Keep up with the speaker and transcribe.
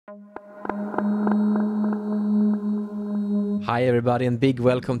Hi everybody and big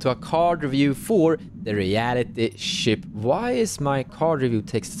welcome to a card review for the reality ship. Why is my card review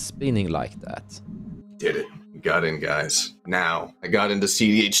text spinning like that? Did it. Got in, guys. Now, I got into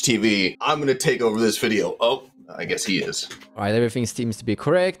cEDh TV. I'm gonna take over this video. Oh, I guess he is. Alright, everything seems to be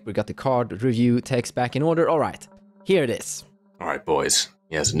correct. We got the card review text back in order. Alright, here it is. Alright, boys.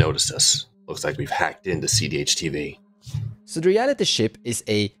 He hasn't noticed us. Looks like we've hacked into cEDh TV. So the reality ship is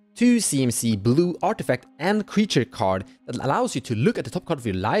a 2 CMC blue artifact and creature card that allows you to look at the top card of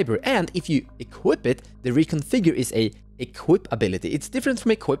your library, and if you equip it, the reconfigure is a equip ability. It's different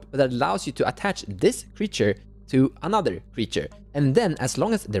from equip, but that allows you to attach this creature to another creature. And then, as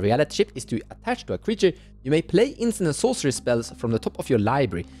long as the reality ship is to attach to a creature, you may play instant and sorcery spells from the top of your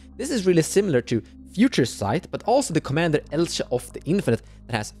library. This is really similar to Future Sight, but also the commander Elsha of the Infinite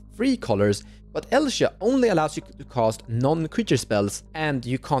that has 3 colors, but Elsha only allows you to cast non-creature spells and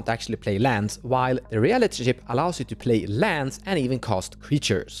you can't actually play lands, while the reality ship allows you to play lands and even cast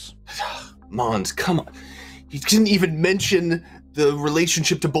creatures. Mons, come on. He didn't even mention the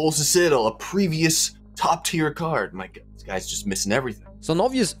relationship to Bowls of Citadel, a previous top-tier card. My God, this guy's just missing everything. So an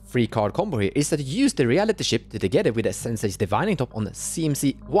obvious free card combo here is that you use the reality ship together with a Sensei's Divining Top on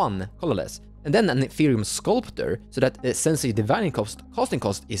CMC 1 colorless, and then an Ethereum Sculptor, so that the Sensei's Divining Top's casting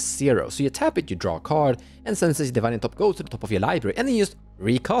cost is 0. So you tap it, you draw a card, and Sensei's Divining Top goes to the top of your library, and then you just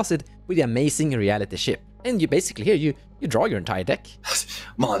recast it with the amazing reality ship. And you basically here, you draw your entire deck.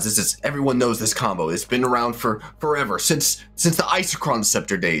 Mons, everyone knows this combo. It's been around for forever, since the Isochron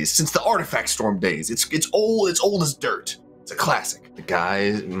Scepter days, since the Artifact Storm days. It's old as dirt. It's a classic. The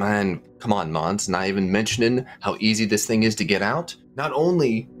guys, man, come on, Mons, not even mentioning how easy this thing is to get out. Not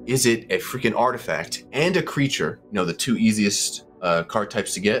only is it a freaking artifact and a creature, you know, the 2 easiest card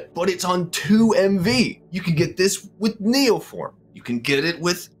types to get, but it's on 2 MV. You can get this with Neoform. You can get it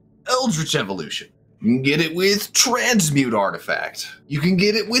with Eldritch Evolution. You can get it with Transmute Artifact. You can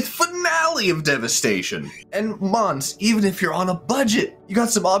get it with Finale of Devastation. And Mons, even if you're on a budget, you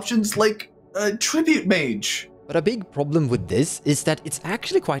got some options like Tribute Mage. But a big problem with this is that it's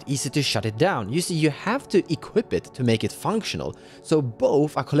actually quite easy to shut it down. You see, you have to equip it to make it functional. So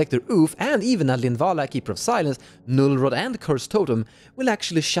both a Collector Oof and even a Linvala Keeper of Silence, Null Rod and Curse Totem will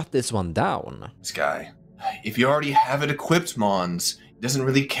actually shut this one down. This guy, if you already have it equipped, Mons, he doesn't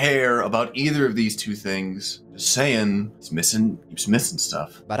really care about either of these 2 things. Just saying, keeps missing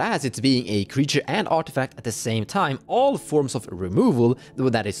stuff. But as it's being a creature and artifact at the same time, all forms of removal,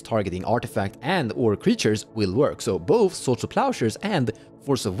 that is targeting artifact and or creatures, will work. So both Swords of Plowshares and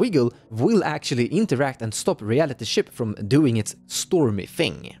Force of Wiggle will actually interact and stop reality ship from doing its stormy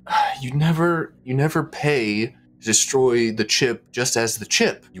thing. You never pay to destroy the chip just as the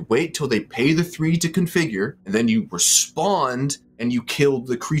chip. You wait till they pay the 3 to configure, and then you respond and you killed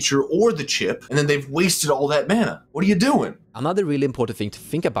the creature or the chip, and then they've wasted all that mana. What are you doing? Another really important thing to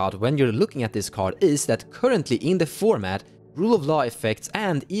think about when you're looking at this card is that currently in the format, Rule of Law effects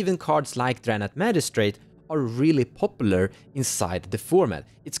and even cards like Draenei Magistrate are really popular inside the format.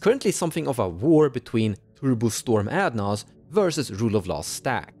 It's currently something of a war between Turbo Storm Adnas versus Rule of Law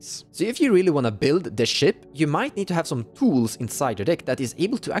stacks. So if you really want to build the ship, you might need to have some tools inside your deck that is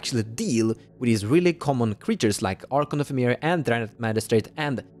able to actually deal with these really common creatures like Archon of Emir and Draenei Magistrate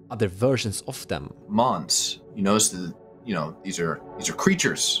and other versions of them. Mons, you notice that, you know, these are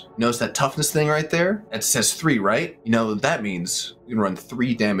creatures. You notice that toughness thing right there? It says 3, right? You know, that means you can run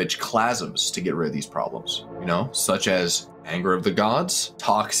 3 damage Clasms to get rid of these problems, you know, such as Anger of the Gods,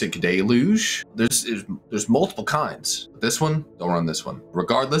 Toxic Deluge. There's multiple kinds. This one, don't run this one.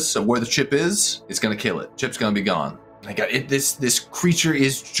 Regardless of where the chip is, it's gonna kill it. Chip's gonna be gone. I got it. This creature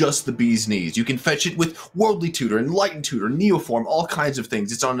is just the bee's knees. You can fetch it with Worldly Tutor, Enlightened Tutor, Neoform, all kinds of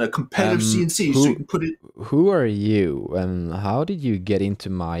things. It's on a competitive CNC, so you can put it. Who are you, and how did you get into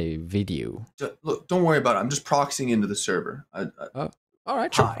my video? Look, don't worry about it. I'm just proxying into the server. All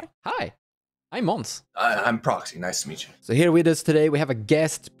right, sure. Hi. I'm Mons. I'm Proxy. Nice to meet you. So here with us today we have a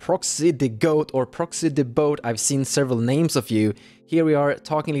guest, Proxy the Goat or Proxy the Boat. I've seen several names of you. Here we are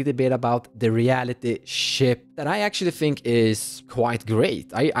talking a little bit about the reality ship that I actually think is quite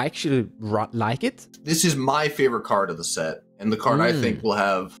great. I actually like it. This is my favorite card of the set, and the card I think will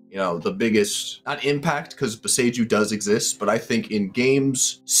have, you know, the biggest, not impact, because Boseiju does exist, but I think in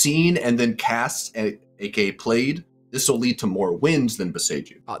games seen and then cast, aka played, this will lead to more wins than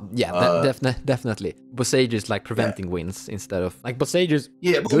Boseiju. Yeah, definitely. Boseiju is like preventing wins instead of like Boseiju's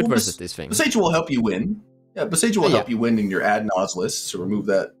good versus this thing. Boseiju will help you win. Yeah, Boseiju will help you win in your ad nos lists to remove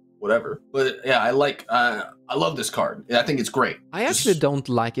that whatever. But yeah, I love this card. I think it's great. I actually don't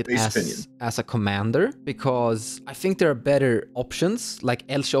like it as a commander, because I think there are better options, like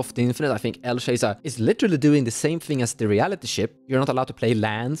Elsha of the Infinite. I think Elsha is literally doing the same thing as the reality ship. You're not allowed to play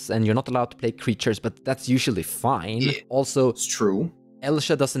lands, and you're not allowed to play creatures, but that's usually fine. Yeah, also, it's true.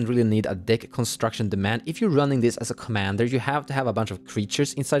 Elsha doesn't really need a deck construction demand. If you're running this as a commander, you have to have a bunch of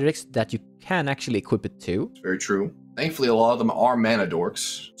creatures inside your decks that you can actually equip it to. It's very true. Thankfully, a lot of them are mana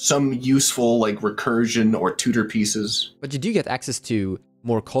dorks. Some useful, like, recursion or tutor pieces. But you do get access to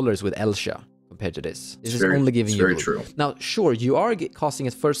more colors with Elsha compared to this. This is only giving you... Very true. Now, sure, you are casting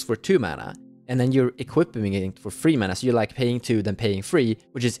it first for 2 mana, and then you're equipping it for 3 mana, so you're like paying 2, then paying 3,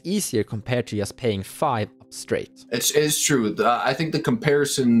 which is easier compared to just paying 5 up straight. It's true. I think the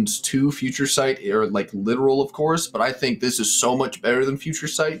comparisons to Future Sight are like literal, of course, but I think this is so much better than Future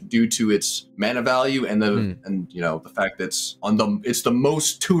Sight due to its mana value and and you know, the fact that it's the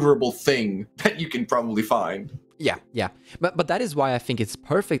most tutorable thing that you can probably find. Yeah. But that is why I think it's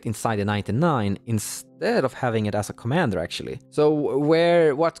perfect inside the 99 instead of having it as a commander, actually. So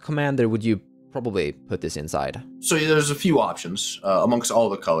what commander would you probably put this inside? So there's a few options amongst all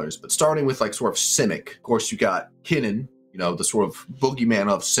the colors, but starting with like sort of Simic. Of course, you got Kinnan, you know, the sort of boogeyman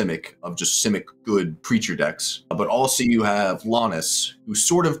of Simic, of just Simic good creature decks. But also you have Lannis, who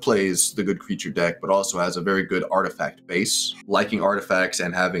sort of plays the good creature deck, but also has a very good artifact base, liking artifacts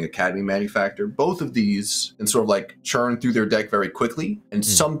and having Academy Manufactor. Both of these can sort of like churn through their deck very quickly, and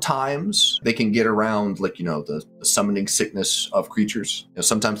sometimes they can get around, like, you know, the summoning sickness of creatures. You know,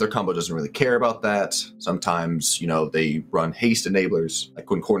 sometimes their combo doesn't really care about that. Sometimes, you know, they run haste enablers, like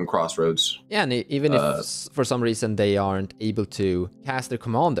Concordant Crossroads. Yeah, and even if for some reason they aren't able to cast their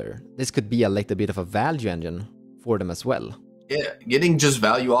commander, this could be a little bit of a value engine for them as well. Yeah, getting just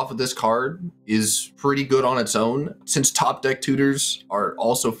value off of this card is pretty good on its own, since top deck tutors are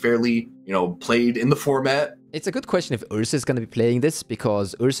also fairly, you know, played in the format. It's a good question if Ursa is going to be playing this,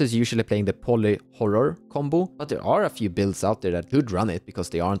 because Ursa is usually playing the Poly Horror combo, but there are a few builds out there that could run it because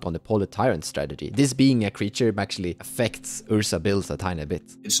they aren't on the Poly Tyrant strategy. This being a creature actually affects Ursa builds a tiny bit.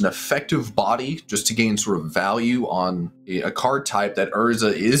 It's an effective body just to gain sort of value on a card type that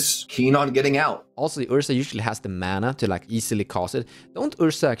Ursa is keen on getting out. Also, Ursa usually has the mana to like easily cast it. Don't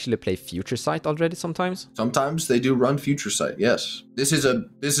Ursa actually play Future Sight already sometimes? Sometimes they do run Future Sight, yes. This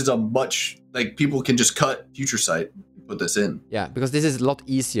is a much, like, people can just cut Future Sight and put this in. Yeah, because this is a lot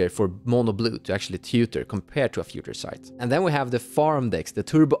easier for mono blue to actually tutor compared to a Future Sight. And then we have the farm decks, the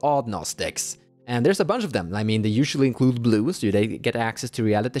Turbo Adnos decks. And there's a bunch of them. I mean, they usually include blue, so they get access to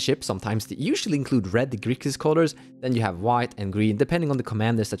reality ship. Sometimes they usually include red, the Grixis colors. Then you have white and green, depending on the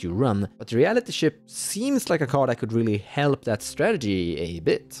commanders that you run. But the reality ship seems like a card that could really help that strategy a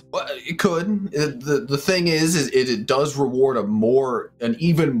bit. Well, it could. The thing is it does reward an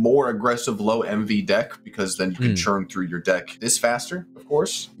even more aggressive low MV deck, because then you can churn through your deck this faster, of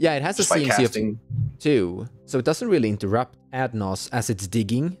course. Yeah, it has a CMC of 2, so it doesn't really interrupt Adnos as it's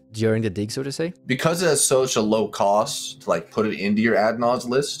digging during the dig, so to say. Because it has such a low cost to like put it into your Adnos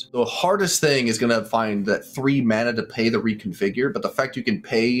list, the hardest thing is going to find that 3 mana to pay the reconfigure, but the fact you can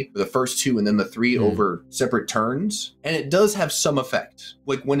pay for the first 2 and then the 3 over separate turns, and it does have some effect.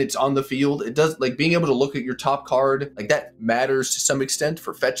 Like when it's on the field, it does, like, being able to look at your top card, like that matters to some extent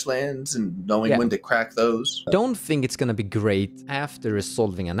for fetch lands and knowing when to crack those. I don't think it's going to be great after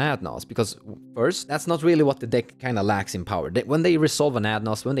resolving an Adnos, because first, that's not really what the deck kind of lacks in power. When they resolve an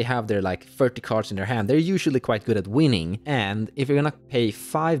Adnos, when they have their like 30 cards in their hand, they're usually quite good at winning. And if you're gonna pay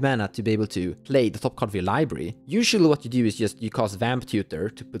 5 mana to be able to play the top card of your library, usually what you do is just you cast Vamp Tutor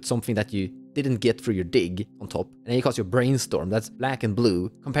to put something that you didn't get through your dig on top, and then you cast your Brainstorm, that's black and blue.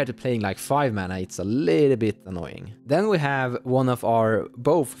 Compared to playing like 5 mana, it's a little bit annoying. Then we have one of our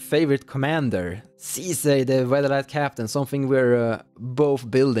both favorite commander, cEDh, the Weatherlight Captain, something we're both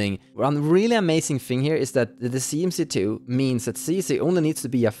building. One really amazing thing here is that the CMC2 means that cEDh only needs to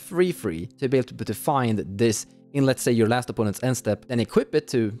be a 3/3 to be able to find this in, let's say, your last opponent's end step, then equip it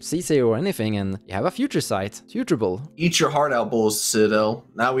to cEDh or anything, and you have a Future Sight, tutorable. Eat your heart out, Bulls, cEDh.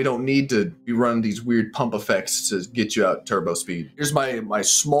 Now we don't need to be running these weird pump effects to get you out turbo speed. Here's my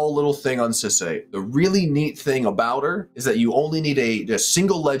small little thing on cEDh. The really neat thing about her is that you only need a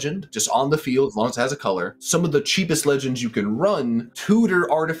single legend just on the field, as long as it has a color. Some of the cheapest legends you can run tutor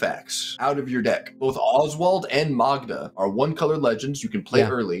artifacts out of your deck. Both Oswald and Magda are 1-color legends you can play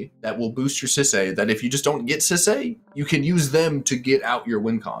early that will boost your cEDh, that if you just don't get cEDh say, you can use them to get out your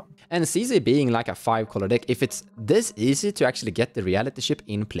win con. And cEDh being like a 5-color deck, if it's this easy to actually get the reality ship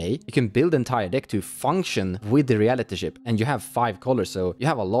in play, you can build the entire deck to function with the reality ship, and you have 5 colors, so you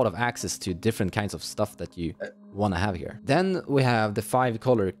have a lot of access to different kinds of stuff that you want to have here. Then we have the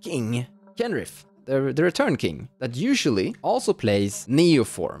 5-color king, Kenrith, the Return King, that usually also plays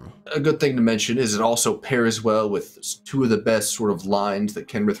Neoform. A good thing to mention is it also pairs well with 2 of the best sort of lines that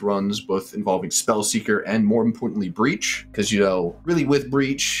Kenrith runs, both involving Spellseeker and, more importantly, Breach. Because, you know, really with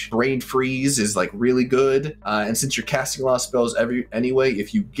Breach, Brain Freeze is like really good. And since you're casting a lot of spells anyway,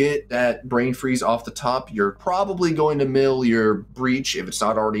 if you get that Brain Freeze off the top, you're probably going to mill your Breach if it's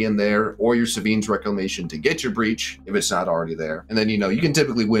not already in there, or your Savine's Reclamation to get your Breach if it's not already there. And then, you know, you can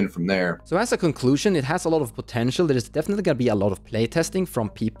typically win from there. So as a conclusion, it has a lot of potential. There's definitely going to be a lot of playtesting from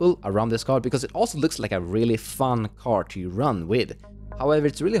people around this card because it also looks like a really fun card to run with. However,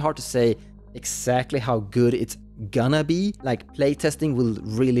 it's really hard to say exactly how good it's gonna be. Like, playtesting will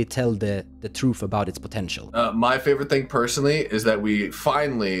really tell the truth about its potential. My favorite thing personally is that we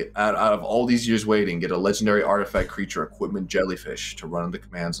finally, out of all these years waiting, get a legendary artifact creature equipment jellyfish to run in the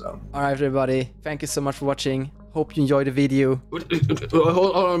command zone. Alright everybody, thank you so much for watching. Hope you enjoyed the video.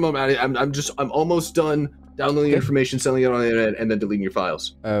 Hold on a moment, I'm almost done downloading information, selling it on the internet, and then deleting your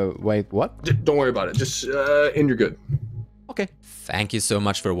files. Wait, what? Don't worry about it, just, and you're good. Okay. Thank you so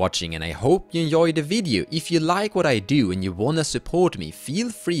much for watching, and I hope you enjoyed the video. If you like what I do and you wanna support me, feel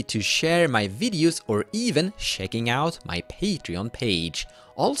free to share my videos or even checking out my Patreon page.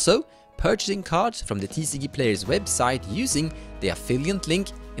 Also, purchasing cards from the TCG Players website using the affiliate link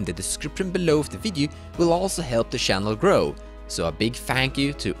in the description below of the video will also help the channel grow. So a big thank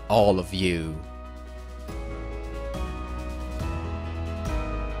you to all of you.